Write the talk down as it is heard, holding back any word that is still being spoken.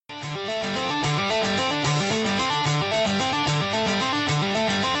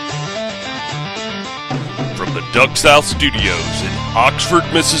Duck South Studios in Oxford,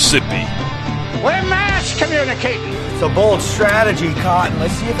 Mississippi. We're mass communicating. It's a bold strategy, Cotton.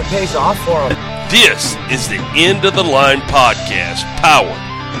 Let's see if it pays off for them. This is the End of the Line podcast, powered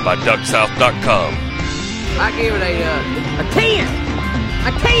by DuckSouth.com. I give it a 10.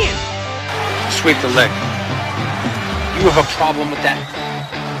 A 10. Sweep the leg. You have a problem with that?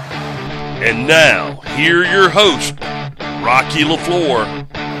 And now, here are your hosts, Rocky LaFleur.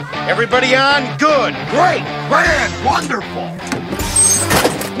 Everybody on? Good. Great. Grand. Wonderful.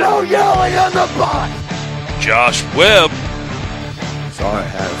 No yelling on the bus. Josh Webb. Sorry I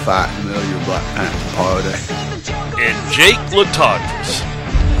had to fight in the middle of your Black Panther party. And Jake Latondras.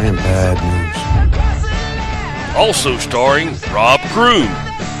 I am bad news. Also starring Rob Kroon.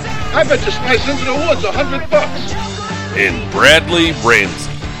 I bet you slice into the woods $100. And Bradley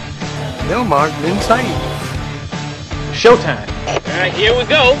Ramsey. Bill Mark insane. Showtime. All right, here we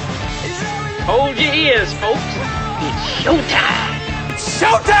go. Hold your ears, folks. It's showtime.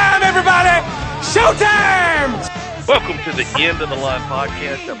 Showtime, everybody. Showtime. Welcome to the End of the Line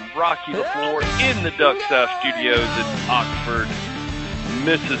podcast. I'm Rocky LaFleur in the Duck South Studios in Oxford,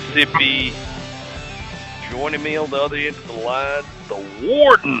 Mississippi. Joining me on the other end of the line, the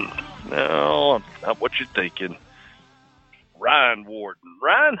Warden. No, not what you're thinking. Ryan Warden.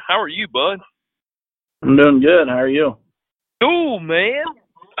 Ryan, how are you, bud? I'm doing good. How are you? Cool, man.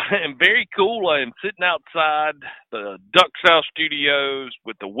 I'm very cool. I am sitting outside the Duck South Studios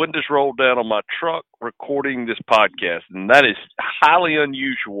with the windows rolled down on my truck recording this podcast, and that is highly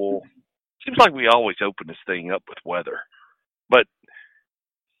unusual. Seems like we always open this thing up with weather, but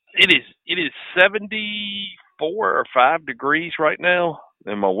it is 74 or 5 degrees right now,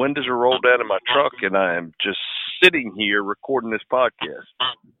 and my windows are rolled down in my truck, and I am just sitting here recording this podcast.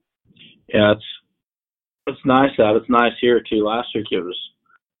 Yeah, it's nice out. It's nice here too. Last week it was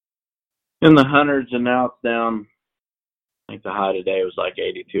in the hundreds, and now it's down. I think the high today was like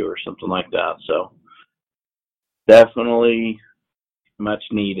 82 or something like that. So definitely much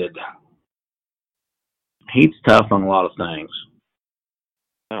needed. Heat's tough on a lot of things.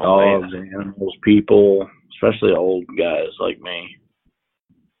 Dogs, animals, people, especially old guys like me.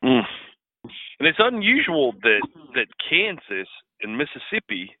 And it's unusual that Kansas and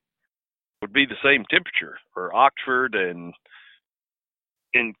Mississippi would be the same temperature, or Oxford and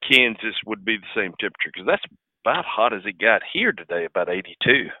Kansas would be the same temperature, because that's about hot as it got here today, about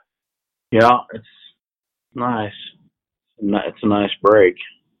 82. Yeah, it's nice. It's a nice break.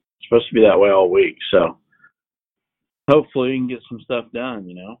 It's supposed to be that way all week, so hopefully you can get some stuff done,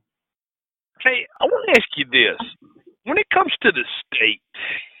 you know. Hey, I want to ask you this. When it comes to the state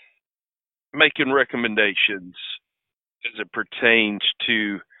making recommendations as it pertains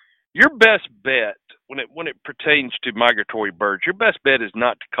to your best bet, when it pertains to migratory birds, your best bet is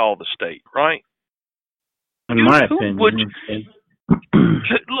not to call the state, right? In my opinion.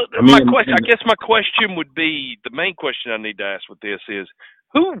 I guess my question would be, the main question I need to ask with this is,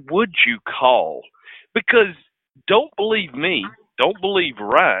 who would you call? Because don't believe me, don't believe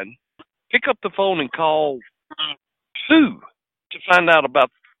Ryan, pick up the phone and call who to find out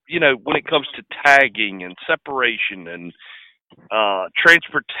about, when it comes to tagging and separation and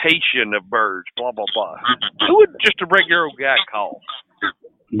transportation of birds, blah, blah, blah. Who would just a regular old guy call?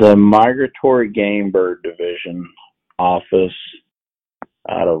 The Migratory Game Bird Division office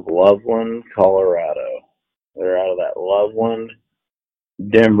out of Loveland, Colorado. They're out of that Loveland,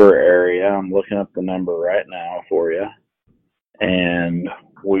 Denver area. I'm looking up the number right now for you. And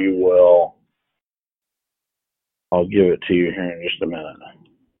I'll give it to you here in just a minute.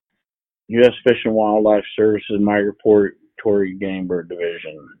 U.S. Fish and Wildlife Services Migratory Game Bird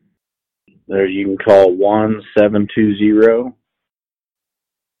Division. There you can call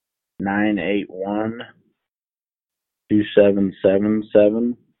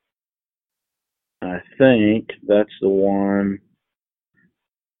 1-720-981-2777. I think that's the one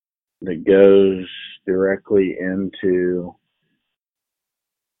that goes directly into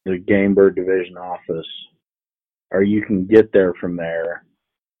the Game Bird Division office. Or you can get there from there.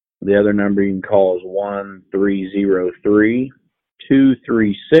 The other number you can call is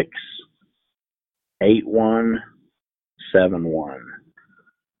 1-303-236-8171.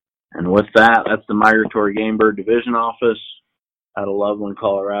 And with that, that's the Migratory Game Bird Division office out of Loveland,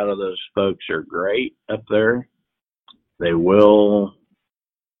 Colorado. Those folks are great up there. They will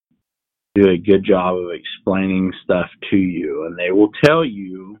do a good job of explaining stuff to you, and they will tell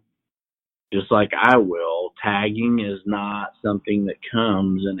you, just like I will, tagging is not something that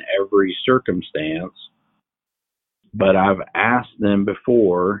comes in every circumstance. But I've asked them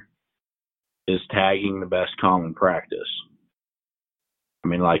before, is tagging the best common practice? I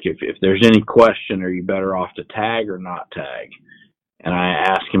mean, like if there's any question, are you better off to tag or not tag? And I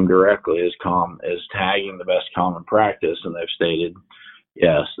ask him directly, is tagging the best common practice? And they've stated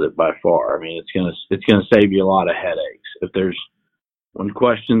yes, that by far. I mean, it's gonna save you a lot of headaches. When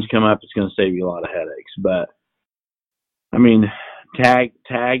questions come up, it's gonna save you a lot of headaches. But I mean,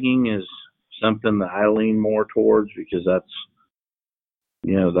 tagging is something that I lean more towards because that's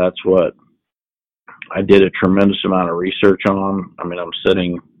what I did a tremendous amount of research on. I mean, I'm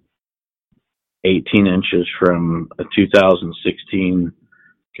sitting 18 inches from a 2016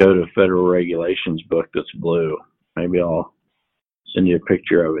 Code of Federal Regulations book that's blue. Maybe I'll send you a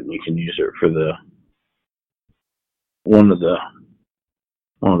picture of it and you can use it for one of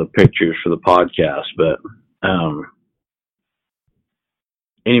the pictures for the podcast. But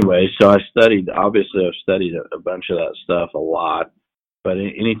anyway, so I've studied a bunch of that stuff a lot. But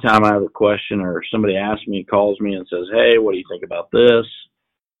anytime I have a question or somebody asks me, calls me and says, "Hey, what do you think about this?"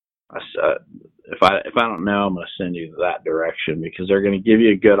 If I don't know, I'm going to send you that direction because they're going to give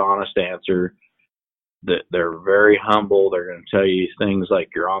you a good, honest answer. That they're very humble. They're going to tell you things like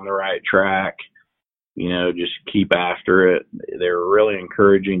you're on the right track. Just keep after it. They're really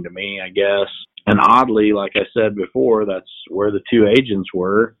encouraging to me, I guess. And oddly, like I said before, that's where the two agents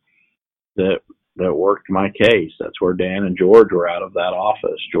were that worked my case. That's where Dan and George were out of that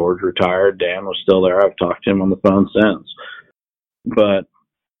office. George retired. Dan was still there. I've talked to him on the phone since. But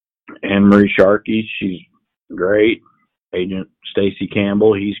Anne Marie Sharkey, she's great. Agent Stacy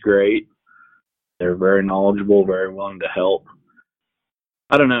Campbell, he's great. They're very knowledgeable, very willing to help.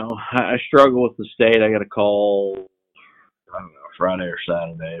 I don't know. I struggle with the state. I got a call, Friday or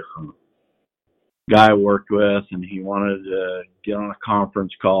Saturday from a guy I worked with, and he wanted to get on a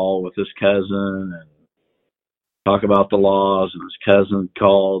conference call with his cousin and talk about the laws. And his cousin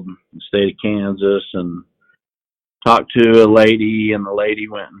called the state of Kansas and talked to a lady, and the lady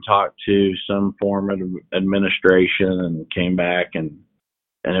went and talked to some form of administration and came back, and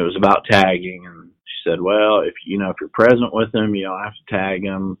it was about tagging. And she said, well, if you're present with him, you don't have to tag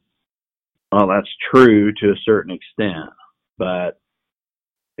him. Well, that's true to a certain extent, but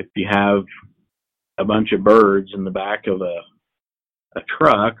if you have a bunch of birds in the back of a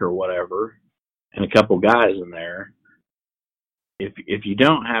truck or whatever, and a couple guys in there, if you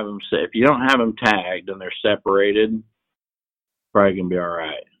don't have them tagged and they're separated, probably gonna be all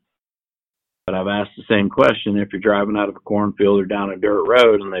right. But I've asked the same question: if you're driving out of a cornfield or down a dirt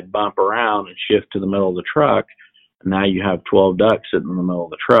road and they bump around and shift to the middle of the truck, and now you have 12 ducks sitting in the middle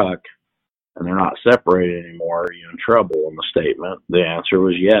of the truck, and they're not separated anymore, are you in trouble? In the statement, the answer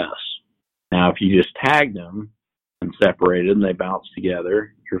was yes. Now, if you just tagged them and separated and they bounce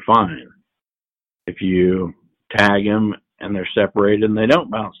together, you're fine. If you tag them and they're separated and they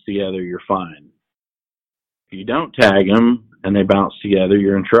don't bounce together, you're fine. If you don't tag them and they bounce together,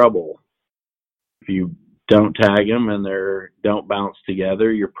 you're in trouble. If you don't tag them and they don't bounce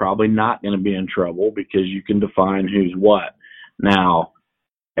together, you're probably not going to be in trouble because you can define who's what. Now,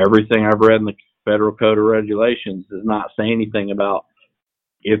 everything I've read in the Federal Code of Regulations does not say anything about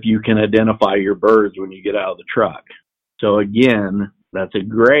if you can identify your birds when you get out of the truck. So again, that's a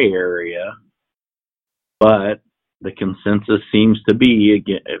gray area, but the consensus seems to be,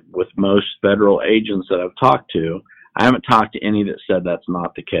 again, with most federal agents that I've talked to, I haven't talked to any that said that's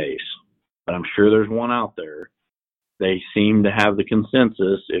not the case, but I'm sure there's one out there. They seem to have the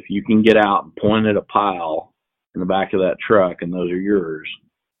consensus, if you can get out and point at a pile in the back of that truck and those are yours,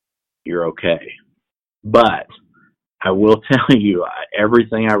 you're okay. But I will tell you,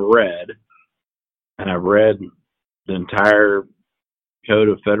 everything I've read, and I've read the entire Code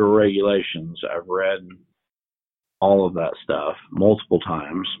of Federal Regulations, I've read all of that stuff multiple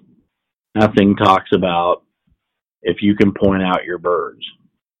times. Nothing talks about if you can point out your birds.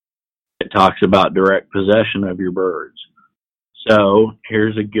 It talks about direct possession of your birds. So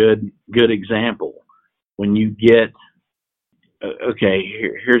here's a good example. When you get,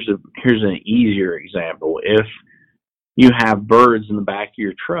 here's an easier example. If you have birds in the back of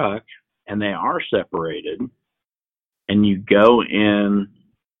your truck and they are separated, and you go in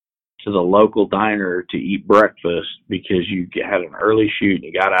to the local diner to eat breakfast because you had an early shoot and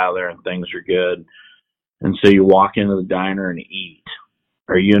you got out of there and things are good, and so you walk into the diner and eat.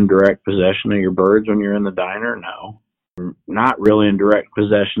 Are you in direct possession of your birds when you're in the diner? No. You're not really in direct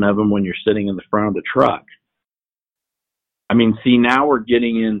possession of them when you're sitting in the front of the truck. I mean, see, now we're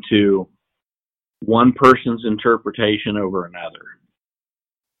getting into one person's interpretation over another.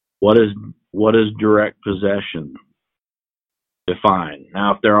 What is direct possession define?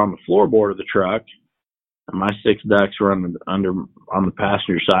 Now, if they're on the floorboard of the truck, and my 6 ducks are on the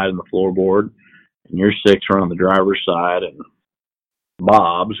passenger side of the floorboard, and your 6 are on the driver's side, and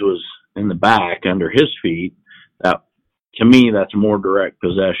Bob's was in the back under his feet, that, to me, that's more direct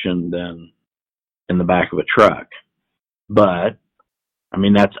possession than in the back of a truck. But, I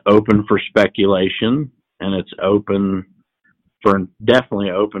mean, that's open for speculation, and it's definitely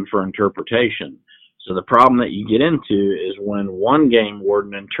open for interpretation. So the problem that you get into is when one game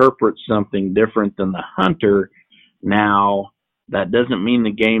warden interprets something different than the hunter. Now, that doesn't mean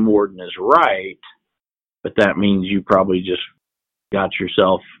the game warden is right, but that means you probably just got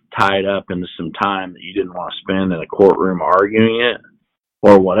yourself tied up into some time that you didn't want to spend in a courtroom arguing it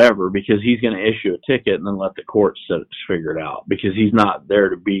or whatever, because he's going to issue a ticket and then let the court figure it out, because he's not there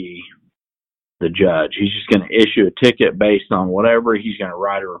to be the judge. He's just going to issue a ticket based on whatever. He's going to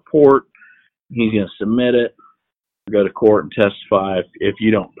write a report. He's going to submit it, go to court and testify if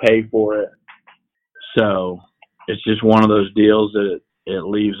you don't pay for it. So it's just one of those deals that it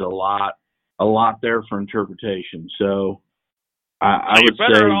leaves a lot there for interpretation. So I would say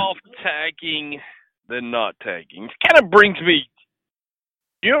you're better off tagging than not tagging. It kind of brings me,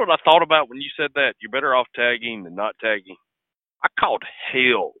 you know what I thought about when you said that? You're better off tagging than not tagging. I called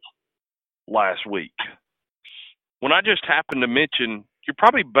hell last week when I just happened to mention you're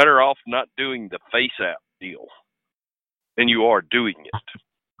probably better off not doing the face app deal than you are doing it.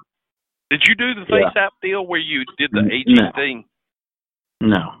 Did you do the face app deal where you did the aging thing?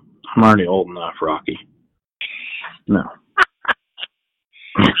 No. I'm already old enough, Rocky. No.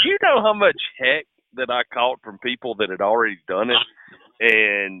 You know how much heck that I caught from people that had already done it?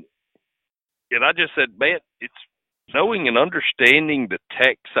 And I just said, man, it's knowing and understanding the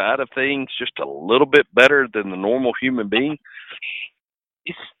tech side of things just a little bit better than the normal human being.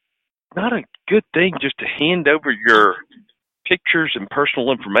 It's not a good thing just to hand over your pictures and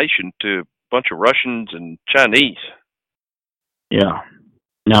personal information to a bunch of Russians and Chinese. Yeah.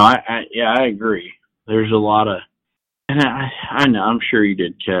 No, I agree. There's a lot of, and I know, I'm sure you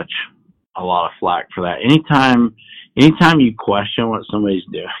did catch a lot of flack for that. Anytime you question what somebody's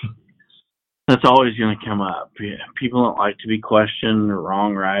doing, that's always going to come up. People don't like to be questioned,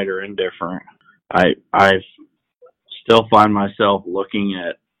 wrong, right, or indifferent. I still find myself looking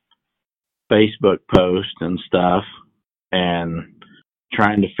at Facebook posts and stuff and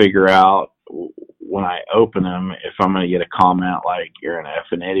trying to figure out when I open them if I'm going to get a comment like, you're an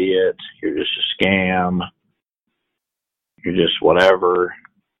effing idiot, you're just a scam, you're just whatever.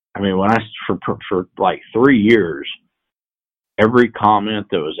 I mean, for like 3 years, every comment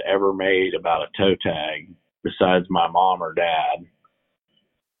that was ever made about a toe tag, besides my mom or dad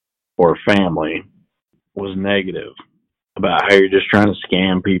or family, was negative about how you're just trying to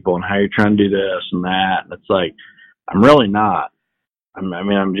scam people and how you're trying to do this and that. And it's like, I'm really not. I'm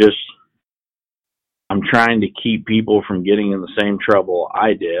trying to keep people from getting in the same trouble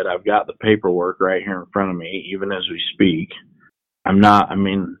I did. I've got the paperwork right here in front of me, even as we speak. I'm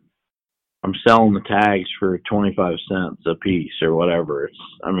selling the tags for 25 cents a piece or whatever.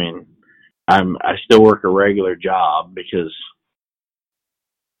 I still work a regular job because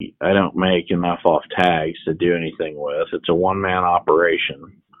I don't make enough off tags to do anything with. It's a one-man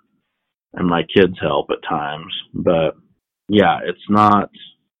operation, and my kids help at times. But yeah, it's not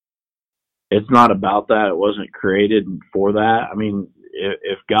about that. It wasn't created for that. I mean,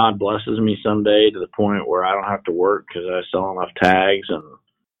 if God blesses me someday to the point where I don't have to work because I sell enough tags and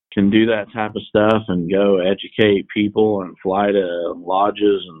can do that type of stuff and go educate people and fly to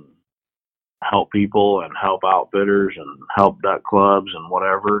lodges and help people and help outfitters and help duck clubs and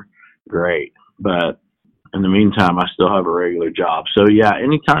whatever, great. But in the meantime, I still have a regular job. So yeah,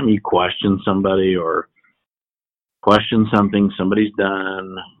 anytime you question somebody or question something somebody's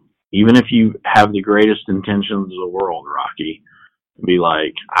done, even if you have the greatest intentions of the world, Rocky, be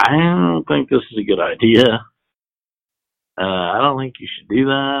like, I don't think this is a good idea. I don't think you should do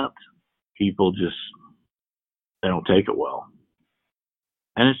that. People they don't take it well.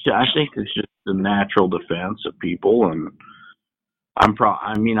 And I think it's just the natural defense of people. And I'm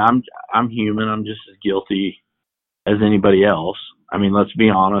human. I'm just as guilty as anybody else. I mean, let's be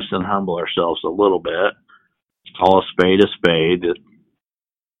honest and humble ourselves a little bit. Call a spade a spade.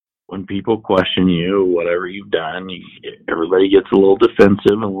 When people question you, whatever you've done, everybody gets a little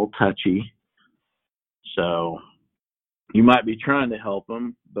defensive and a little touchy. So you might be trying to help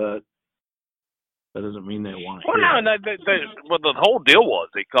them, but that doesn't mean they want to. Well, the whole deal was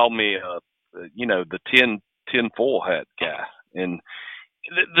they called me, the 10 full hat guy. And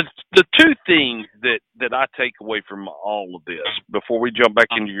the two things that I take away from all of this before we jump back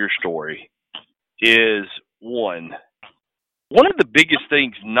into your story is, one of the biggest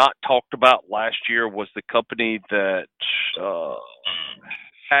things not talked about last year was the company that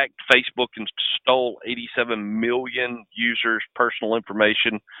hacked Facebook and stole 87 million users' personal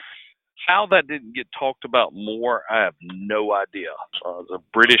information. How that didn't get talked about more, I have no idea. The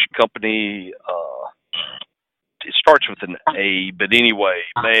British company, it starts with an A, but anyway,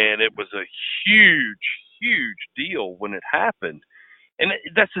 man, it was a huge, huge deal when it happened. And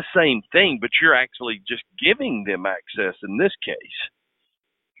that's the same thing, but you're actually just giving them access in this case.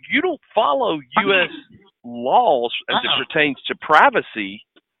 You don't follow U.S. laws as it pertains to privacy.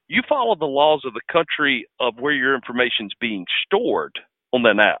 You follow the laws of the country of where your information is being stored on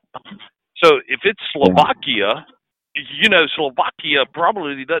that app. So if it's Slovakia, Slovakia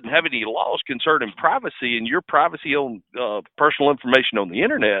probably doesn't have any laws concerning privacy, and your privacy on personal information on the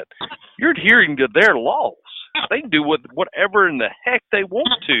internet, you're adhering to their laws. They can do whatever in the heck they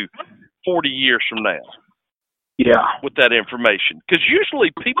want to 40 years from now. Yeah. With that information. Because usually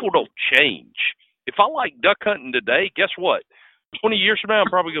people don't change. If I like duck hunting today, guess what? 20 years from now, I'm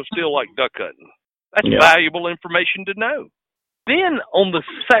probably going to still like duck hunting. That's valuable information to know. Then on the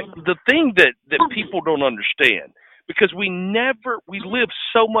thing that people don't understand, because we live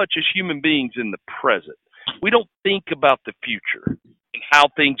so much as human beings in the present. We don't think about the future and how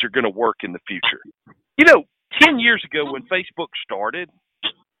things are going to work in the future. 10 years ago when Facebook started,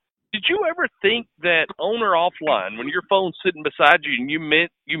 did you ever think that on or offline, when your phone's sitting beside you and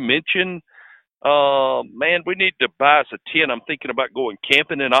you mention, man, we need to buy us a tent. I'm thinking about going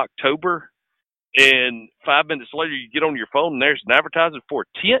camping in October. And 5 minutes later, you get on your phone and there's an advertisement for a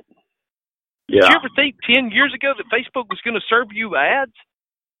tent? Yeah. Did you ever think 10 years ago that Facebook was going to serve you ads?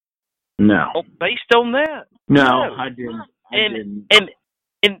 No. Based on that? No, I didn't.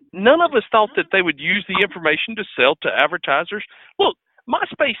 And none of us thought that they would use the information to sell to advertisers. Look,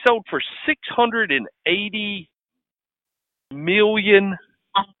 MySpace sold for $680 million.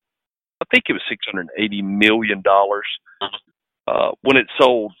 I think it was $680 million when it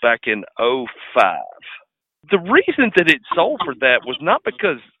sold back in 2005. The reason that it sold for that was not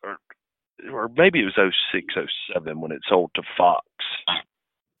because, or maybe it was 2006, 2007 when it sold to Fox.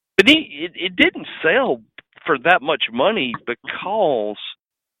 But it didn't sell for that much money because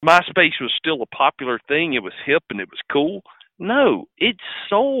MySpace was still a popular thing. It was hip and it was cool. No, it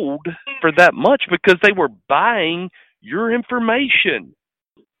sold for that much because they were buying your information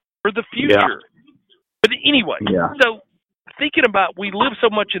for the future. Yeah. But anyway, so thinking about, we live so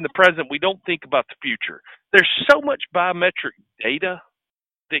much in the present, we don't think about the future. There's so much biometric data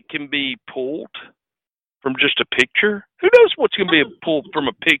that can be pulled from just a picture. Who knows what's going to be pulled from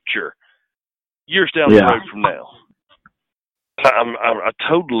a picture years down the road from now? I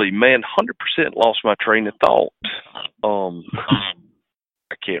totally, 100% lost my train of thought.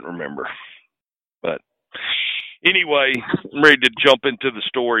 I can't remember. But anyway, I'm ready to jump into the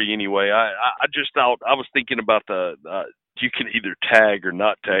story anyway. I just thought, I was thinking about you can either tag or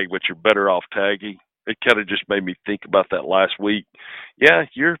not tag, but you're better off tagging. It kind of just made me think about that last week. Yeah,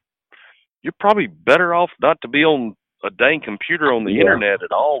 you're probably better off not to be on a dang computer on the internet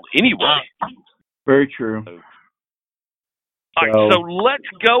at all anyway. Very true. All right, so let's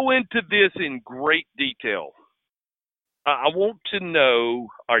go into this in great detail. I want to know,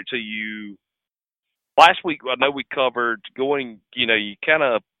 all right, so last week, I know we covered going, you kind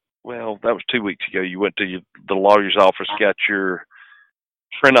of, well, that was 2 weeks ago, you went to the lawyer's office, got your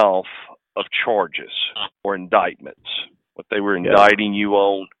print off of charges or indictments, what they were indicting you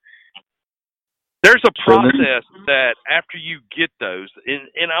on. There's a process that after you get those,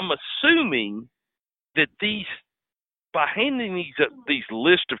 and I'm assuming that by handing these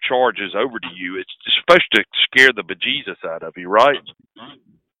list of charges over to you, it's supposed to scare the bejesus out of you, right?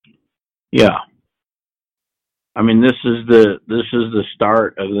 Yeah. I mean, this is the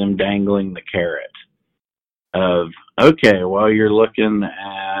start of them dangling the carrot of, okay, well, you're looking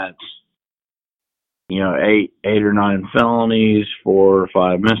at, 8 or 9 felonies, 4 or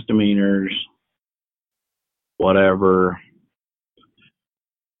 5 misdemeanors, whatever.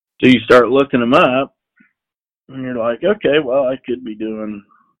 So you start looking them up, and you're like, okay, well, I could be doing,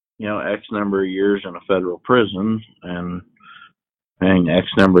 X number of years in a federal prison and paying X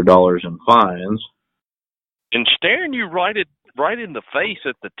number of dollars in fines. And staring you right in the face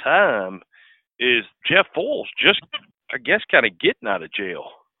at the time is Jeff Foles just, I guess, kind of getting out of jail.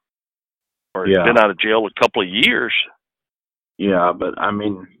 Or he's been out of jail a couple of years. Yeah, but I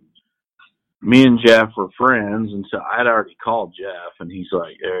mean, me and Jeff were friends, and so I'd already called Jeff, and he's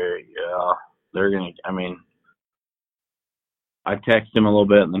like, hey, yeah, they're going to, I mean, I texted him a little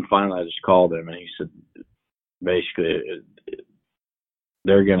bit, and then finally I just called him, and he said, basically,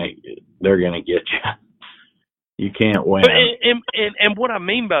 they're gonna get you. You can't win. And what I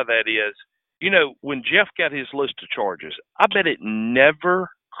mean by that is, when Jeff got his list of charges, I bet it never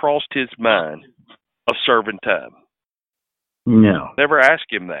crossed his mind of serving time? No. Never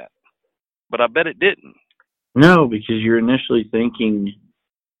asked him that. But I bet it didn't. No, because you're initially thinking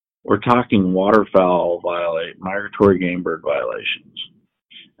we're talking waterfowl migratory game bird violations.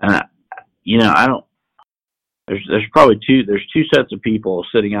 And I don't. There's probably two sets of people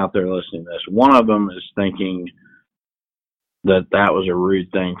sitting out there listening to this. One of them is thinking that was a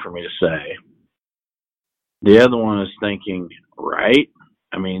rude thing for me to say. The other one is thinking, right?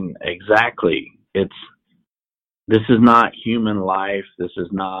 I mean, exactly. This is not human life. This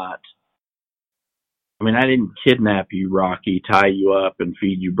is not. I mean, I didn't kidnap you, Rocky, tie you up and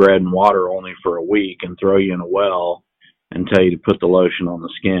feed you bread and water only for a week and throw you in a well and tell you to put the lotion on the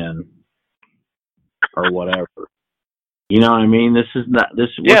skin or whatever. You know what I mean? This is not,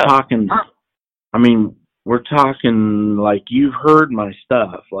 we're talking, I mean, we're talking like you've heard my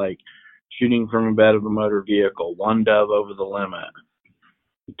stuff, like shooting from a bed of a motor vehicle, one dove over the limit,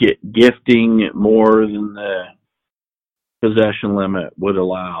 gifting more than the possession limit would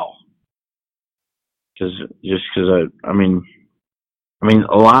allow. I mean,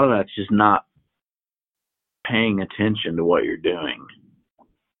 a lot of that's just not paying attention to what you're doing.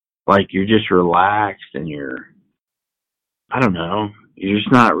 Like you're just relaxed and I don't know, you're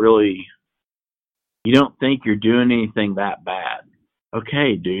just not really, you don't think you're doing anything that bad.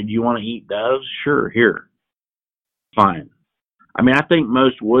 Okay, dude, you want to eat doves? Sure, here. Fine. I mean, I think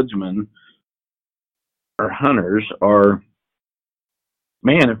most woodsmen or hunters are,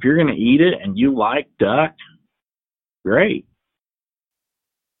 man, if you're going to eat it and you like duck, great.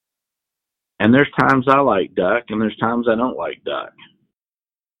 And there's times I like duck and there's times I don't like duck.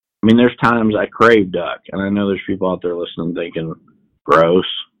 I mean, there's times I crave duck, and I know there's people out there listening thinking, gross.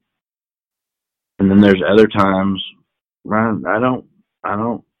 And then there's other times where I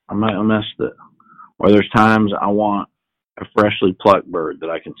might miss it. Or there's times I want a freshly plucked bird that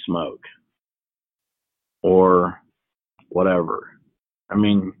I can smoke. Or whatever. I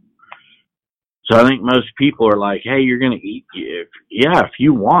mean, so I think most people are like, hey, you're going to eat, if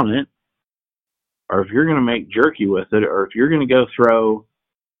you want it, or if you're going to make jerky with it, or if you're going to go throw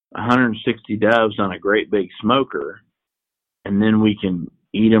 160 doves on a great big smoker, and then we can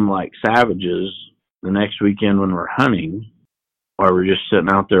eat them like savages the next weekend when we're hunting, or we're just sitting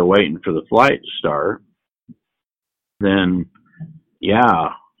out there waiting for the flight to start, then,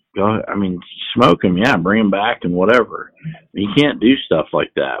 smoke them, bring them back and whatever. You can't do stuff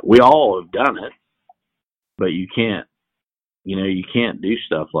like that. We all have done it, but you can't do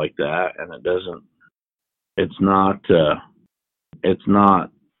stuff like that, and it's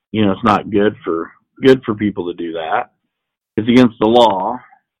not good for people to do that. It's against the law,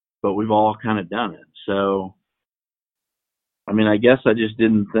 but we've all kind of done it. So, I mean, I guess I just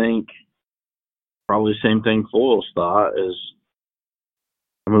didn't think, probably the same thing Foyles thought is,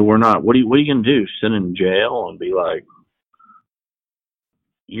 I mean, we're not, what are you going to do? Sit in jail and be like,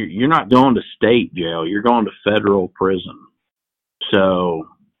 you're not going to state jail, you're going to federal prison. So,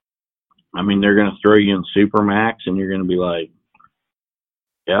 I mean, they're going to throw you in Supermax and you're going to be like,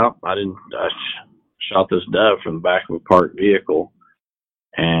 I shot this dove from the back of a parked vehicle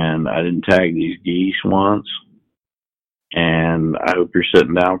and I didn't tag these geese once. And I hope you're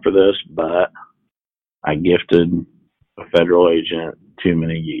sitting down for this, but I gifted a federal agent too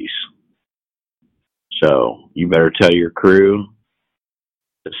many geese. So you better tell your crew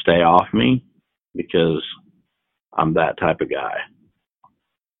to stay off me because I'm that type of guy.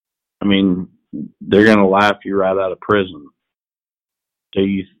 I mean, they're going to laugh you right out of prison. So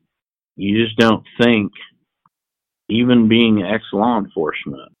you just don't think, even being ex-law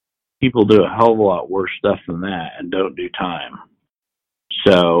enforcement, people do a hell of a lot worse stuff than that and don't do time.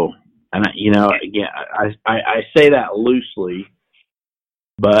 So, and again, I say that loosely,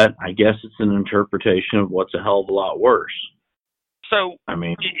 but I guess it's an interpretation of what's a hell of a lot worse. So, I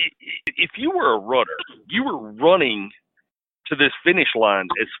mean, if you were a runner, you were running to this finish line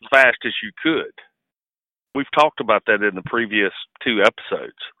as fast as you could. We've talked about that in the previous 2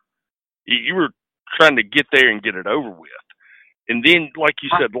 episodes. You were trying to get there and get it over with. And then, like you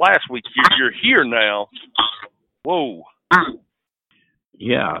said last week, you're here now. Whoa.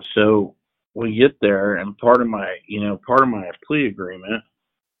 Yeah, so we get there, and part of my plea agreement,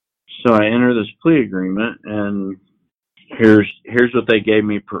 so I enter this plea agreement, and here's what they gave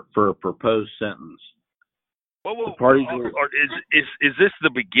me for a proposed sentence. Whoa. Is this the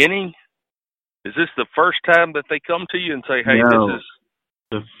beginning? Is this the first time that they come to you and say, hey, no, this is...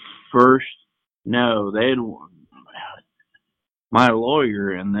 the first... No, my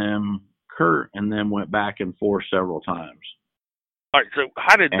lawyer and them, Kurt, and them went back and forth several times. All right, so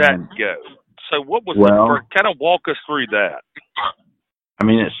how did that go? So what was kind of walk us through that. I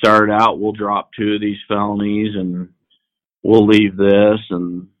mean, it started out, we'll drop 2 of these felonies and we'll leave this,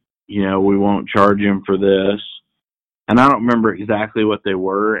 and, you know, we won't charge him for this. And I don't remember exactly what they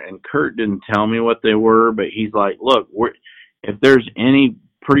were, and Kurt didn't tell me what they were, but he's like, look, if there's any,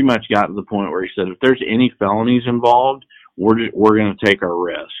 pretty much got to the point where he said, if there's any felonies involved, we're going to take our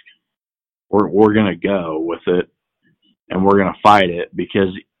risk. We're going to go with it, and we're going to fight it,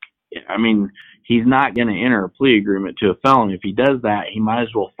 because, I mean, he's not going to enter a plea agreement to a felony. If he does that, he might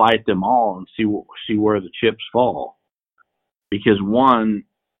as well fight them all and see where the chips fall. Because one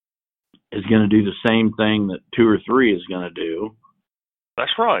is going to do the same thing that 2 or 3 is going to do.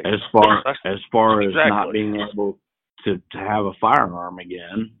 That's right. As far as exactly. not being able to have a firearm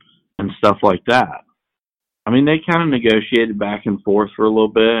again and stuff like that. I mean, they kind of negotiated back and forth for a little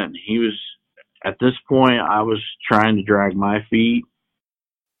bit, and he was, at this point, I was trying to drag my feet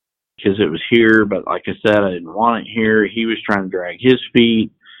because it was here, but like I said, I didn't want it here. He was trying to drag his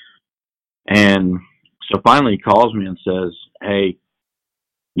feet. And so finally he calls me and says, hey,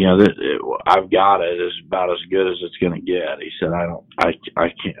 you know, I've got it. It's about as good as it's going to get. He said, I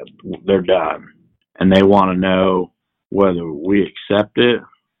can't, they're done. And they want to know whether we accept it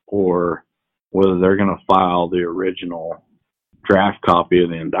or whether they're going to file the original draft copy of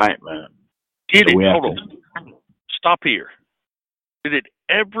the indictment. Hold on. Stop here. Did it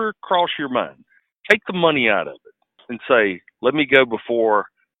ever cross your mind? Take the money out of it and say, let me go before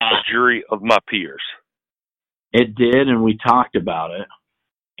a jury of my peers. It did, and we talked about it,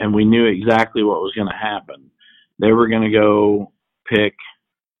 and we knew exactly what was going to happen. They were going to go pick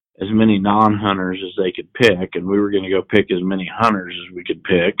as many non-hunters as they could pick, and we were going to go pick as many hunters as we could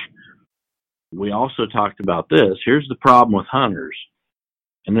pick. We also talked about this. Here's the problem with hunters,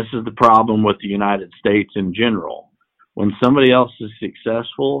 and this is the problem with the United States in general. When somebody else is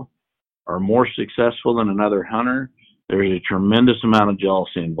successful or more successful than another hunter, there's a tremendous amount of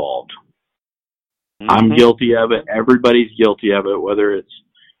jealousy involved. Mm-hmm. I'm guilty of it. Everybody's guilty of it, whether it's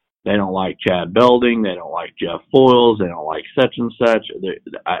they don't like Chad Belding, they don't like Jeff Foils, they don't like such and such.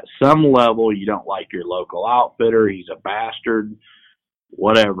 At some level, you don't like your local outfitter. He's a bastard,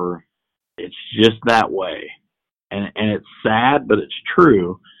 whatever. It's just that way. And it's sad, but it's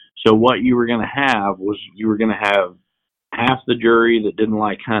true. So what you were going to have was you were going to have half the jury that didn't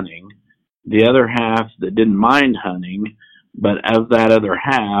like hunting, the other half that didn't mind hunting, but of that other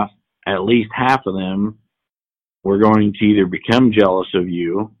half, at least half of them were going to either become jealous of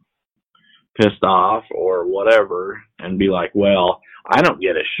you, pissed off, or whatever, and be like, well, I don't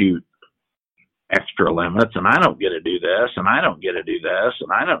get to shoot extra limits, and I don't get to do this, and I don't get to do this,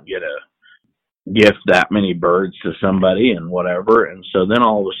 and I don't get to gift that many birds to somebody and whatever. And so then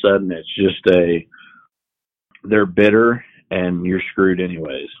all of a sudden it's just they're bitter and you're screwed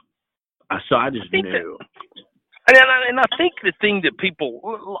anyways. So I just knew. And I think the thing that people,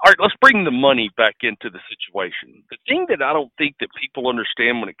 all right, let's bring the money back into the situation. The thing that I don't think that people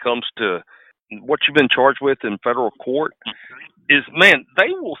understand when it comes to what you've been charged with in federal court is, man,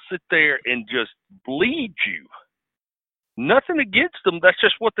 they will sit there and just bleed you. Nothing against them. That's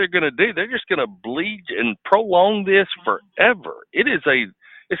just what they're going to do. They're just going to bleed and prolong this forever. It's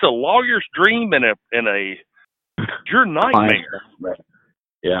a lawyer's dream and a your nightmare.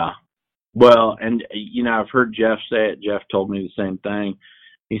 Yeah. Well, and you know, I've heard Jeff say it. Jeff told me the same thing.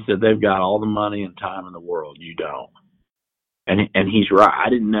 He said they've got all the money and time in the world. You don't. And he's right. I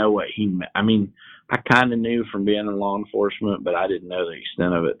didn't know what he meant. I mean, I kind of knew from being in law enforcement, but I didn't know the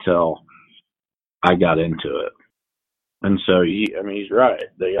extent of it till I got into it. And so he's right.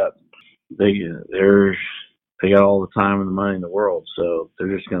 They got all the time and the money in the world, so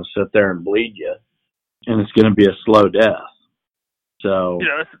they're just going to sit there and bleed you, and it's going to be a slow death. So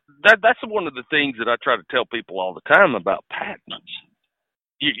that's one of the things that I try to tell people all the time about patents.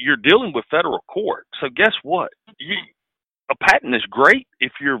 You're dealing with federal court, so guess what? A patent is great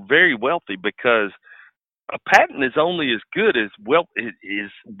if you're very wealthy, because a patent is only as good as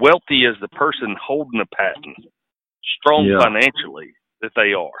wealthy as the person holding a patent. Strong financially that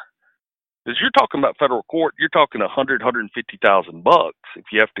they are. Because you're talking about federal court, you're talking $150,000 if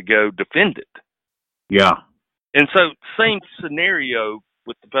you have to go defend it. Yeah. And so same scenario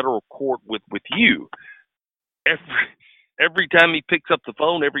with the federal court with you. Every time he picks up the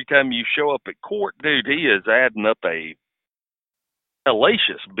phone, every time you show up at court, dude, he is adding up a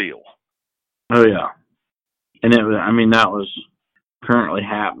hellacious bill. Oh yeah. And that was currently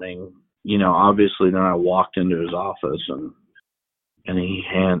happening. You know, obviously then I walked into his office and he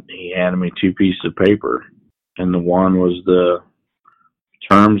handed me 2 pieces of paper, and the one was the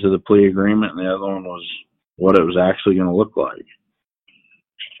terms of the plea agreement and the other one was what it was actually going to look like.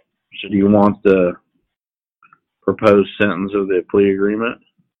 So do you want the proposed sentence of the plea agreement.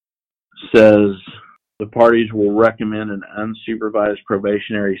 Says the parties will recommend an unsupervised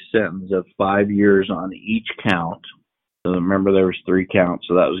probationary sentence of 5 years on each count. So remember, there was 3 counts,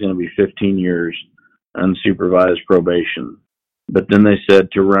 so that was going to be 15 years unsupervised probation. But then they said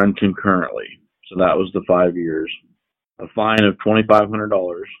to run concurrently, so that was the 5 years. A fine of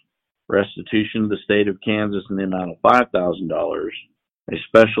 $2,500, restitution to the state of Kansas in the amount of $5,000, a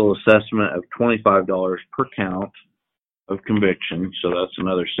special assessment of $25 per count of conviction, so that's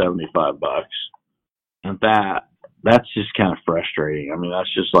another $75. And that's just kind of frustrating. I mean,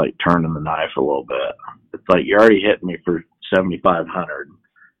 that's just like turning the knife a little bit. It's like, you already hit me for $7,500.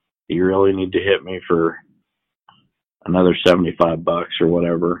 You really need to hit me for another $75 or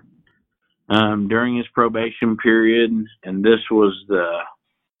whatever. During his probation period, and this was the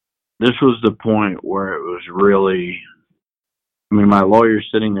point where it was really, I mean, my lawyer's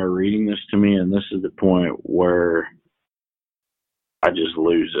sitting there reading this to me, and this is the point where I just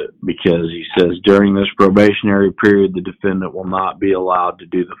lose it, because he says, during this probationary period, the defendant will not be allowed to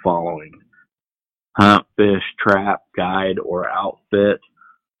do the following: hunt, fish, trap, guide, or outfit,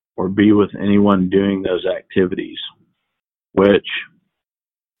 or be with anyone doing those activities, which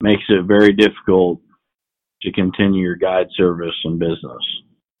makes it very difficult to continue your guide service and business.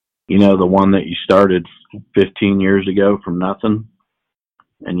 You know, the one that you started 15 years ago from nothing,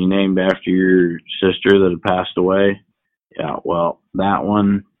 and you named after your sister that had passed away? Yeah, well, that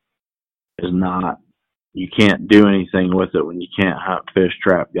one is not, you can't do anything with it when you can't hunt, fish,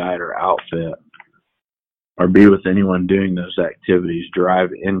 trap, guide, or outfit, or be with anyone doing those activities,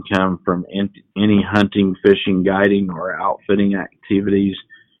 derive income from any hunting, fishing, guiding, or outfitting activities,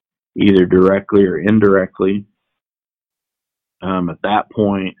 either directly or indirectly. At that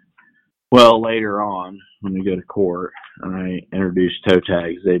point, well, later on, when we go to court and I introduced toe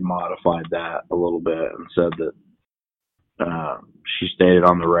tags, they modified that a little bit and said that she stated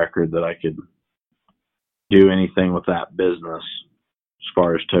on the record that I could do anything with that business as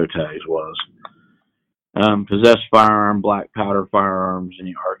far as toe tags was. Possess firearm, black powder firearms,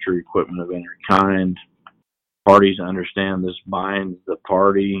 any archery equipment of any kind. Parties understand this binds the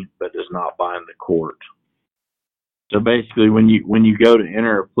party but does not bind the court. So basically, when you go to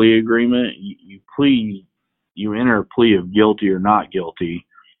enter a plea agreement, you enter a plea of guilty or not guilty,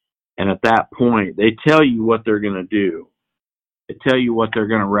 and at that point, they tell you what they're going to do. They tell you what they're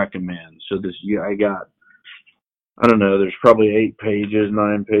going to recommend. So I don't know, there's probably 8 pages,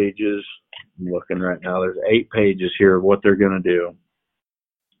 9 pages. I'm looking right now. There's 8 pages here of what they're going to do.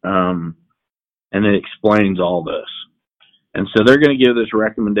 And it explains all this. And so they're going to give this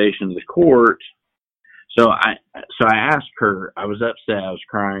recommendation to the court. So I asked her, I was upset, I was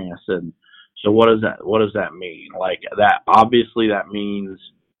crying. I said, so what does that mean? Like, that, obviously that means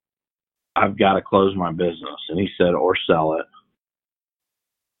I've got to close my business. And he said, or sell it.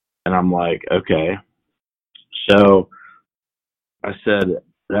 And I'm like, okay. So I said,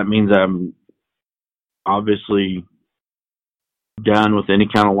 that means I'm obviously done with any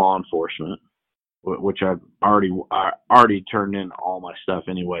kind of law enforcement, which I've already turned in all my stuff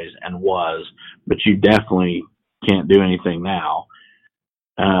anyways and was, but you definitely can't do anything now.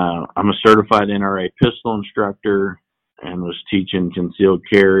 I'm a certified NRA pistol instructor and was teaching concealed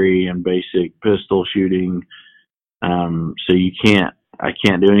carry and basic pistol shooting. So I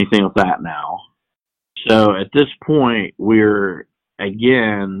can't do anything with that now. So at this point, we're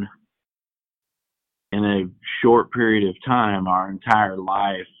again in a short period of time, our entire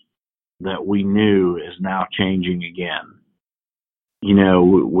life that we knew is now changing again. You know,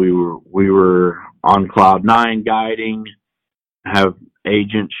 we were on cloud 9 guiding, have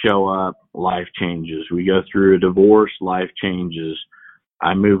agents show up, life changes. We go through a divorce, life changes.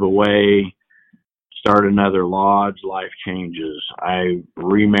 I move away, start another lodge, life changes. I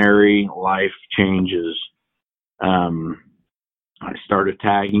remarry, life changes. I start a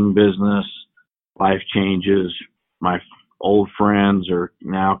tagging business, life changes. My old friends are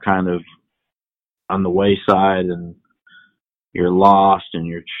now kind of on the wayside, and you're lost, and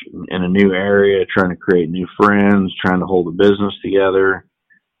you're in a new area trying to create new friends, trying to hold a business together.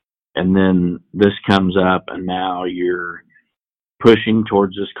 And then this comes up, and now you're pushing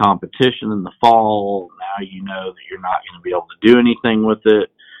towards this competition in the fall. Now you know that you're not going to be able to do anything with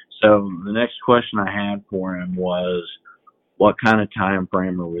it. So the next question I had for him was, what kind of time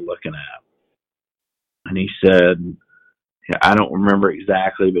frame are we looking at? And he said, I don't remember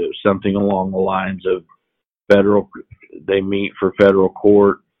exactly, but it was something along the lines of they meet for federal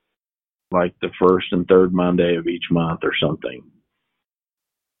court like the first and third Monday of each month or something.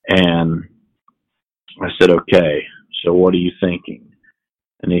 And I said, okay, so what are you thinking?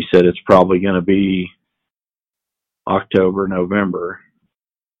 And he said, it's probably going to be October, November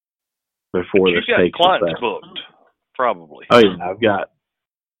before this got takes clients effect. booked, probably. Oh yeah, I've got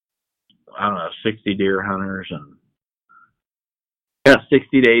 60 deer hunters and got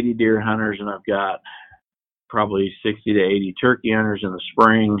 60 to 80 deer hunters, and I've got probably 60 to 80 turkey hunters in the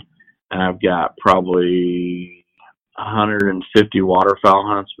spring, and I've got probably 150 waterfowl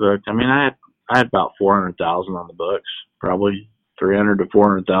hunts booked. I mean, I had about 400,000 on the books, probably 300 to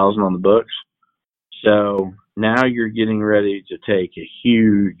 400,000 on the books. So now you're getting ready to take a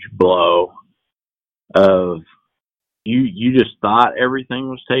huge blow of you just thought everything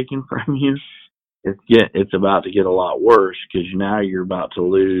was taken from you. It's about to get a lot worse because now you're about to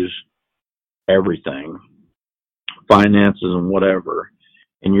lose everything, finances and whatever,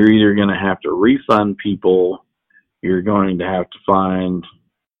 and you're either going to have to refund people, you're going to have to find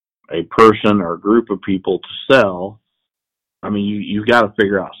a person or a group of people to sell. I mean, you've got to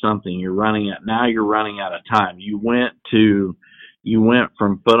figure out something. You're running out of time. You went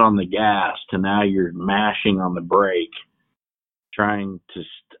from foot on the gas to now you're mashing on the brake, trying to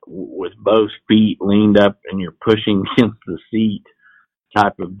with both feet leaned up, and you're pushing against the seat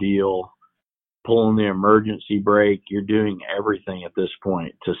type of deal, pulling the emergency brake. You're doing everything at this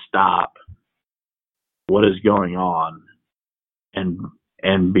point to stop what is going on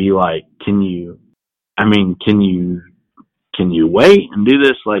and be like, can you wait and do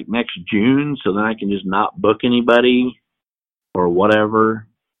this like next June so then I can just not book anybody or whatever?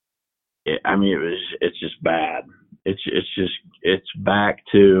 It's just bad. It's back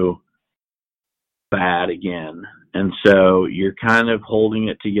to bad again. And so you're kind of holding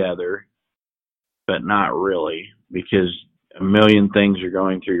it together, but not really, because a million things are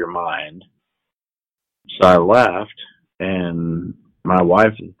going through your mind. So I left, and my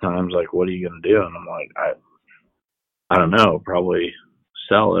wife at the time's like, what are you going to do? And I'm like, I don't know, probably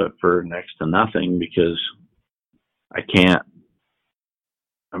sell it for next to nothing, because I can't.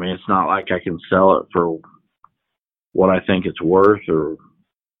 I mean, it's not like I can sell it for what I think it's worth or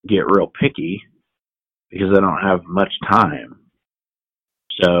get real picky, because I don't have much time.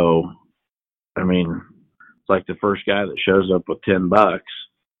 So, I mean, it's like the first guy that shows up with $10,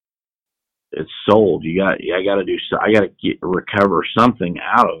 it's sold. I got to recover something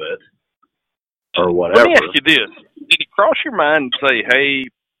out of it or whatever. Let me ask you this. Did it cross your mind to say, hey,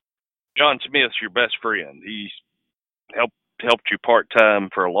 John Smith's your best friend. He's helped you part-time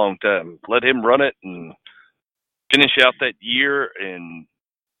for a long time. Let him run it and finish out that year, and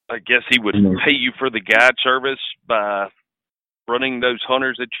I guess he would pay you for the guide service by running those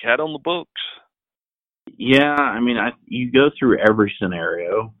hunters that you had on the books? Yeah, I mean, you go through every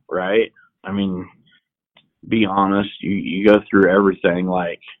scenario, right? I mean, be honest, you go through everything.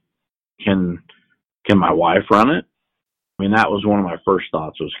 Like, can my wife run it? I mean, that was one of my first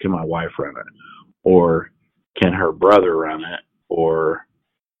thoughts was, can my wife run it? Or can her brother run it? Or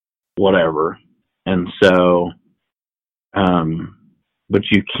whatever. And so, but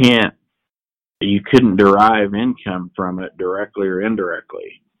you couldn't derive income from it directly or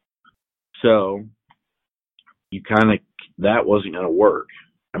indirectly. So you that wasn't going to work.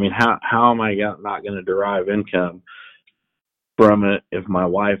 I mean, how am I not going to derive income from it if my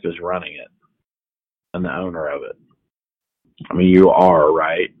wife is running it and the owner of it? I mean, you are,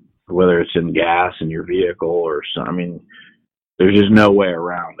 right? Whether it's in gas in your vehicle or something. I mean, there's just no way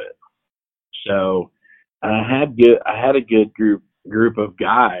around it. So I had a good group of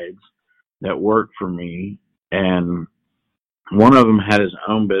guides that worked for me, and one of them had his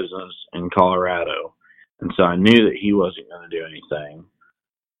own business in Colorado, and so I knew that he wasn't going to do anything.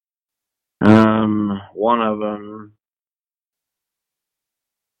 One of them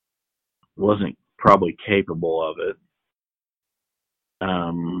wasn't probably capable of it.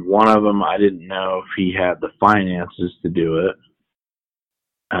 One of them, I didn't know if he had the finances to do it.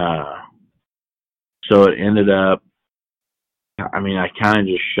 So it ended up, I mean, I kind of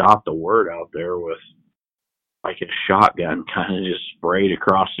just shot the word out there with like a shotgun, kind of just sprayed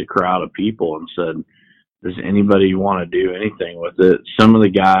across the crowd of people and said, does anybody want to do anything with it? Some of the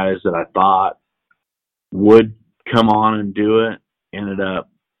guys that I thought would come on and do it ended up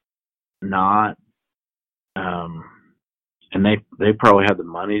not. And they probably had the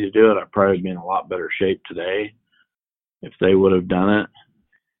money to do it. I'd probably be in a lot better shape today if they would have done it.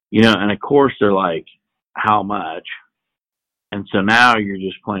 You know, and of course they're like, how much? And so now you're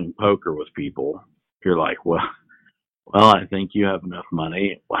just playing poker with people. You're like, well, I think you have enough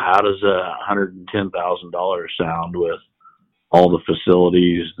money. Well, how does $110,000 sound with all the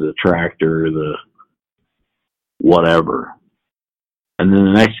facilities, the tractor, the whatever? And then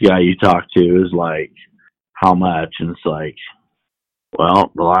the next guy you talk to is like, how much? And it's like,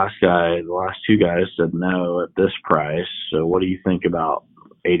 Well, the last two guys said no at this price. So what do you think about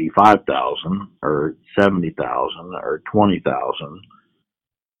 85,000 or 70,000 or 20,000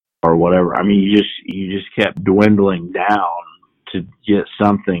 or whatever? I mean, you just kept dwindling down to get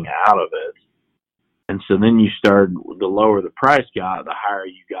something out of it. And so then you started, the lower the price got, the higher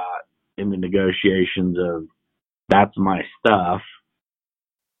you got in the negotiations of, that's my stuff,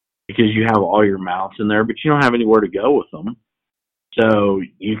 because you have all your mounts in there, but you don't have anywhere to go with them. So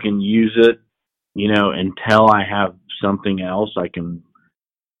you can use it, until I have something else I can.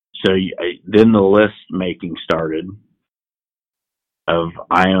 So then the list making started of,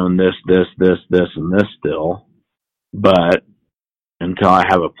 I own this, and this still, but until I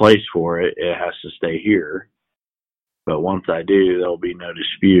have a place for it, it has to stay here. But once I do, there'll be no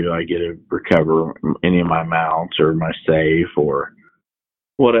dispute. I get to recover any of my mounts or my safe or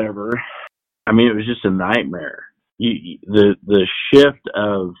whatever. I mean, it was just a nightmare. The shift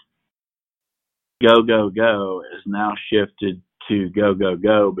of go is now shifted to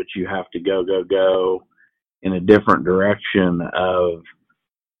go, but you have to go in a different direction of,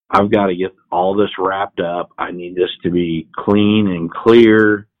 I've got to get all this wrapped up. I need this to be clean and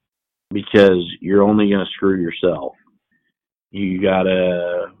clear, because you're only going to screw yourself. You got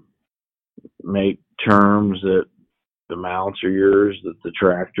to make terms that the mounts are yours, that the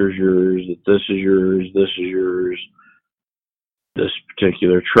tractor's yours, that this is yours, this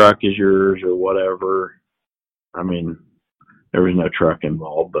particular truck is yours, or whatever. I mean, there was no truck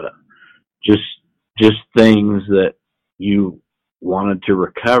involved, but just things that you wanted to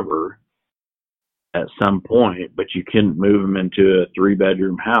recover at some point, but you couldn't move them into a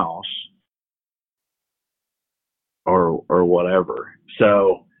 3-bedroom house or whatever.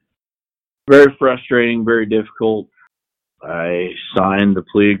 So very frustrating, very difficult. I signed the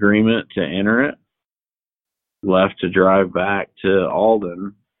plea agreement to enter it, left to drive back to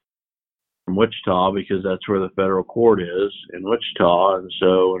Alden from Wichita, because that's where the federal court is, in Wichita. And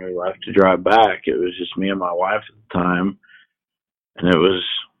so when I left to drive back, it was just me and my wife at the time. And it was,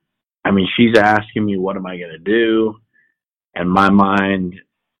 I mean, she's asking me, what am I going to do? And my mind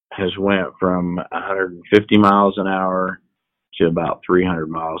has went from 150 miles an hour to about 300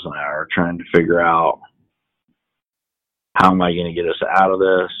 miles an hour, trying to figure out, how am I going to get us out of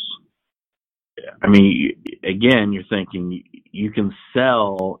this? I mean, again, you're thinking you can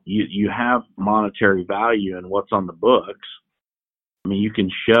sell, you have monetary value in what's on the books. I mean, you can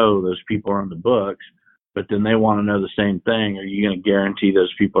show those people are on the books, but then they want to know the same thing. Are you going to guarantee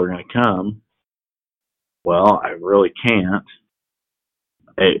those people are going to come? Well, I really can't.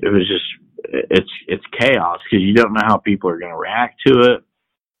 It was just, it's chaos, because you don't know how people are going to react to it.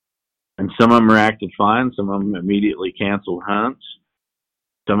 And some of them reacted fine. Some of them immediately canceled hunts.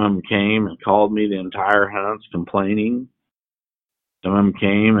 Some of them came and called me the entire hunts complaining. Some of them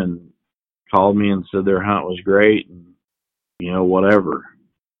came and called me and said their hunt was great, and, whatever.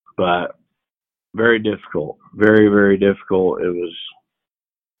 But very difficult, very, very difficult. It was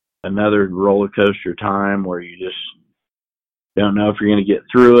another roller coaster time where you just don't know if you're going to get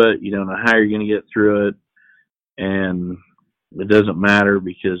through it. You don't know how you're going to get through it. And it doesn't matter,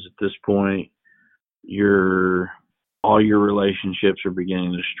 because at this point, all your relationships are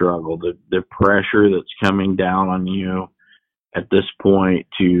beginning to struggle. The pressure that's coming down on you at this point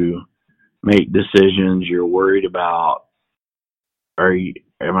to make decisions, you're worried about,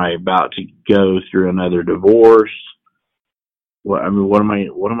 am I about to go through another divorce? What am I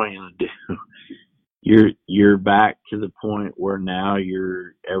going to do? You're back to the point where now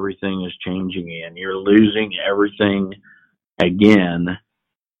everything is changing, and you're losing everything again,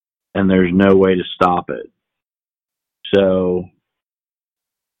 and there's no way to stop it. So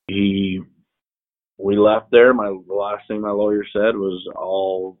we left there. The last thing my lawyer said was,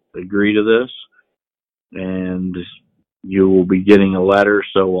 I'll agree to this, and you will be getting a letter,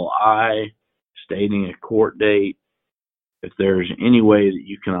 so will I, stating a court date. If there's any way that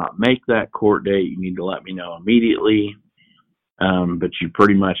you cannot make that court date, you need to let me know immediately. But you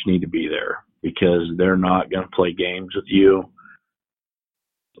pretty much need to be there, because they're not going to play games with you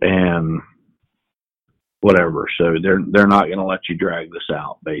and whatever. So they're not going to let you drag this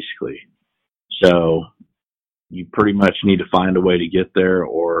out, basically. So you pretty much need to find a way to get there,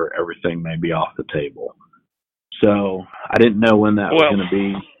 or everything may be off the table. So I didn't know when that was going to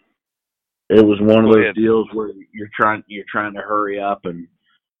be. It was one of those deals where you're trying to hurry up and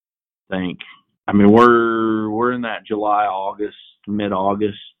think. I mean, we're in that July, August,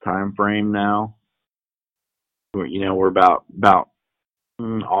 mid-August time frame now. We're about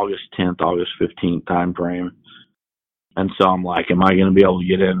August 10th, August 15th time frame. And so I'm like, am I going to be able to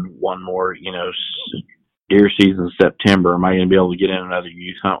get in one more, deer season's September. Am I going to be able to get in another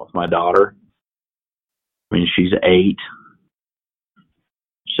youth hunt with my daughter? I mean, she's 8.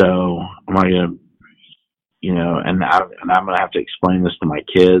 So am I going to, and I'm going to have to explain this to my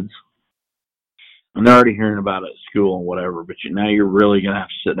kids. And they're already hearing about it at school and whatever, but now you're really going to have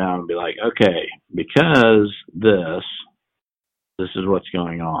to sit down and be like, okay, because this is what's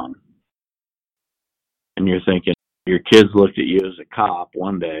going on. And you're thinking, your kids looked at you as a cop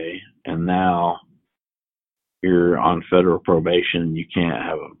one day, and now you're on federal probation and you can't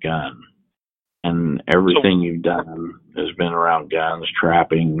have a gun. And everything you've done has been around guns,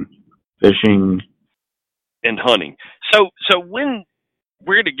 trapping, fishing, and hunting. So when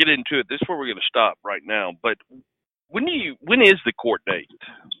we're going to get into it, this is where we're going to stop right now. But when is the court date?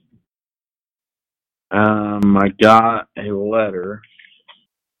 I got a letter.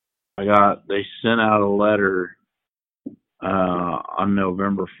 They sent out a letter on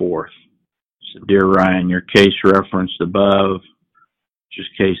November 4th. So, dear Ryan, your case referenced above, which is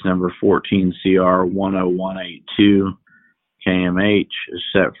case number 14 CR 10182 KMH, is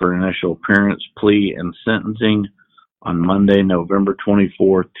set for initial appearance, plea, and sentencing on Monday, November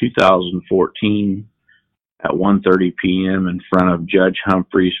 24th, 2014 at 1:30 p.m. in front of Judge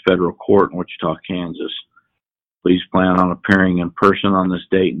Humphreys Federal Court in Wichita, Kansas. Please plan on appearing in person on this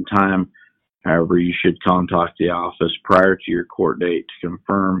date and time. However, you should contact the office prior to your court date to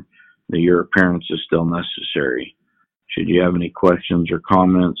confirm that your appearance is still necessary. Should you have any questions or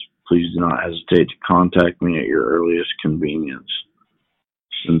comments, please do not hesitate to contact me at your earliest convenience.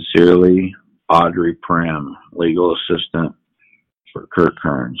 Sincerely, Audrey Prim, legal assistant for Kirk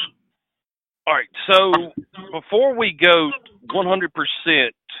Kearns. All right, so before we go 100%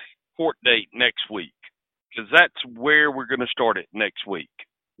 court date next week, because that's where we're going to start it next week.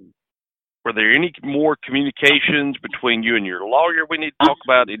 Were there any more communications between you and your lawyer we need to talk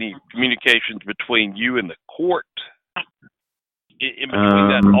about? Any communications between you and the court in between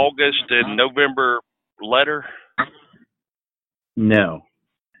that August and November letter? No.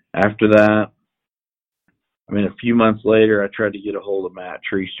 After that, a few months later, I tried to get a hold of Matt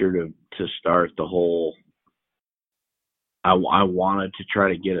Treaster to start the whole. I wanted to try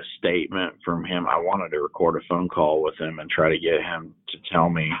to get a statement from him. I wanted to record a phone call with him and try to get him to tell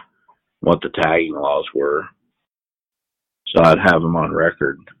me what the tagging laws were, so I'd have him on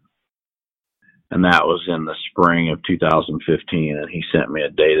record. And that was in the spring of 2015, and he sent me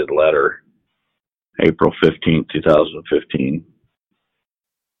a dated letter, April 15th, 2015.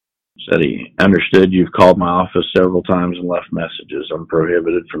 Said he understood you've called my office several times and left messages. I'm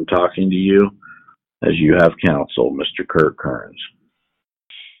prohibited from talking to you as you have counsel, Mr. Kirk Kearns.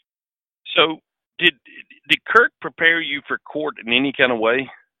 So did Kirk prepare you for court in any kind of way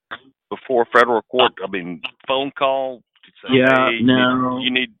before federal court? Phone call? Say, yeah, hey, no.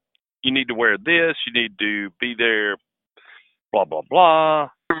 You need to wear this. You need to be there, blah, blah, blah.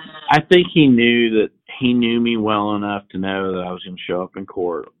 I think he knew me well enough to know that I was going to show up in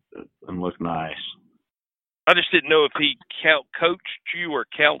court and look nice. I just didn't know if he coached you or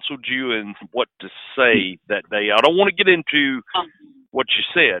counseled you in what to say that day. I don't want to get into what you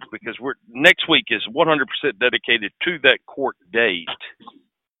said because next week is 100% dedicated to that court date.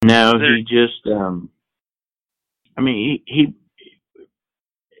 No, he just, he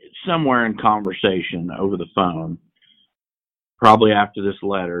somewhere in conversation over the phone, probably after this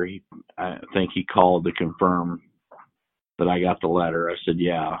letter, I think he called to confirm that I got the letter. I said,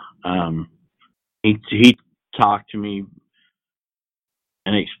 yeah. He talked to me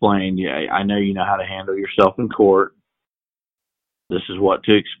and explained, yeah, I know you know how to handle yourself in court. This is what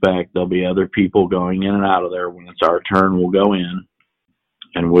to expect. There'll be other people going in and out of there. When it's our turn, we'll go in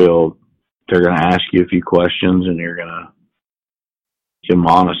and they're going to ask you a few questions and you're going to give them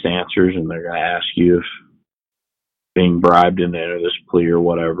honest answers, and they're going to ask you if being bribed into enter this plea or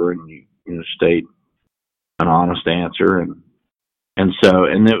whatever, and you state an honest answer. And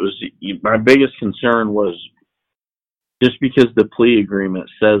it was, my biggest concern was just because the plea agreement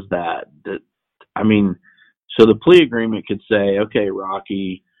says so the plea agreement could say, okay,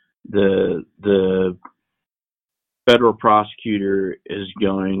 Rocky, the federal prosecutor is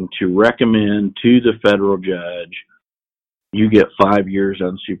going to recommend to the federal judge you get 5 years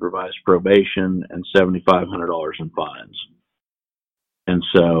unsupervised probation and $7,500 in fines. And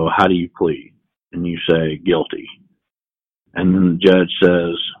so how do you plead? And you say guilty. And then the judge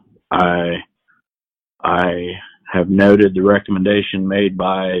says, I have noted the recommendation made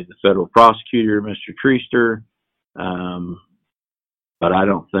by the federal prosecutor, Mr. Treaster, but I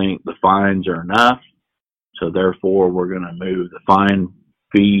don't think the fines are enough. So therefore, we're going to move the fine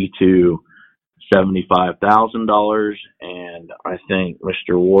fee to $75,000, and I think,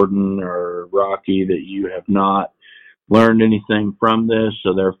 Mr. Warden or Rocky, that you have not learned anything from this,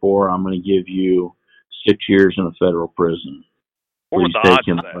 so therefore I'm going to give you 6 years in a federal prison. Please take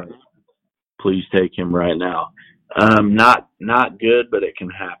him. Please take him right now. Not good, but it can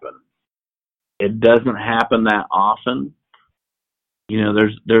happen. It doesn't happen that often. You know,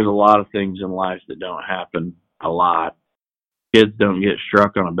 there's a lot of things in life that don't happen a lot. Kids don't get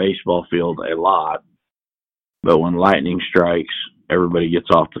struck on a baseball field a lot, but when lightning strikes, everybody gets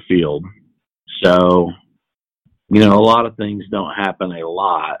off the field. So, you know, a lot of things don't happen a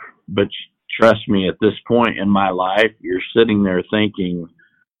lot, but trust me, at this point in my life, you're sitting there thinking,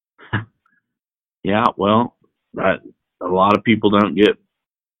 yeah, well, a lot of people don't get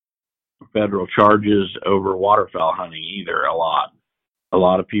federal charges over waterfowl hunting either. A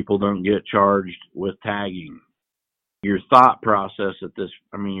lot of people don't get charged with tagging. Your thought process at this,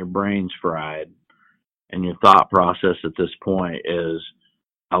 I mean, your brain's fried, and your thought process at this point is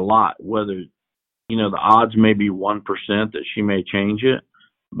a lot. Whether, you know, the odds may be 1% that she may change it,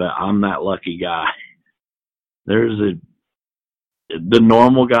 but I'm that lucky guy. The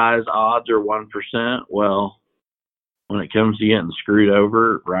normal guy's odds are 1%. Well, when it comes to getting screwed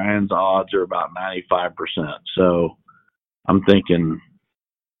over, Ryan's odds are about 95%. So I'm thinking,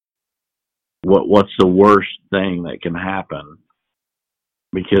 what's the worst thing that can happen?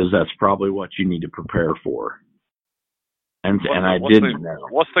 Because that's probably what you need to prepare for. And I didn't know.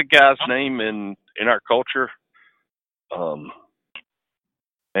 What's the guy's name in our culture? And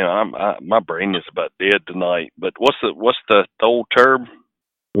my brain is about dead tonight. But what's the old term?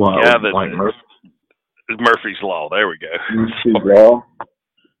 Well, like Murphy's Law. There we go. Murphy's Law.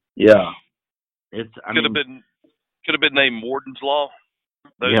 Yeah, could have been named Warden's Law.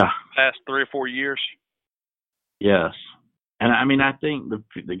 Those past 3 or 4 years. Yes, and I mean, I think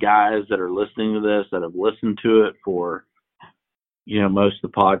the guys that are listening to this, that have listened to it for, you know, most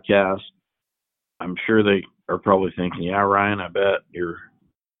of the podcast, I'm sure they are probably thinking, yeah, Ryan, I bet.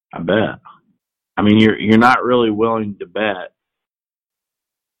 I mean, you're not really willing to bet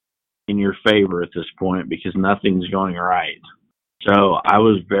in your favor at this point because nothing's going right. So I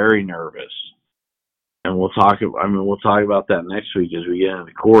was very nervous, and we'll talk about that next week as we get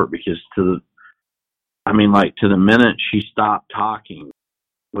into court, because to the minute she stopped talking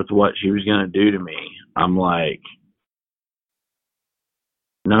with what she was going to do to me, I'm like,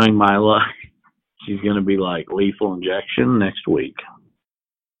 knowing my luck, she's going to be like lethal injection next week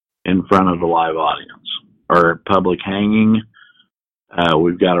in front of a live audience or public hanging.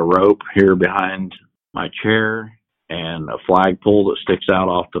 We've got a rope here behind my chair and a flagpole that sticks out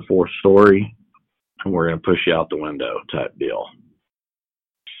off the 4th story, and we're going to push you out the window type deal.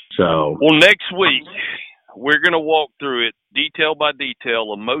 So, well, next week we're going to walk through it detail by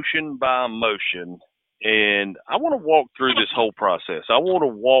detail, emotion by emotion, and I want to walk through this whole process. I want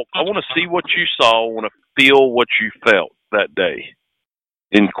to see what you saw. I want to feel what you felt that day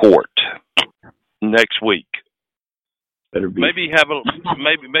in court next week. Maybe have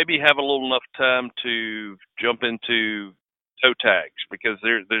a little enough time to jump into toe tags, because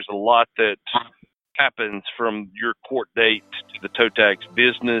there's a lot that happens from your court date to the toe tags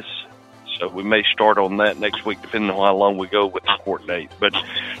business. So we may start on that next week, depending on how long we go with the court date. But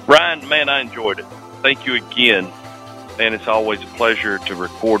Ryan, man, I enjoyed it. Thank you again, and it's always a pleasure to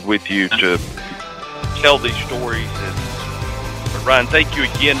record with you to tell these stories. But Ryan, thank you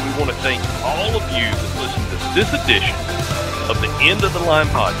again. We want to thank all of you that listened to this edition of the End of the Line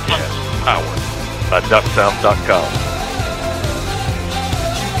podcast, powered by DuckSouth.com.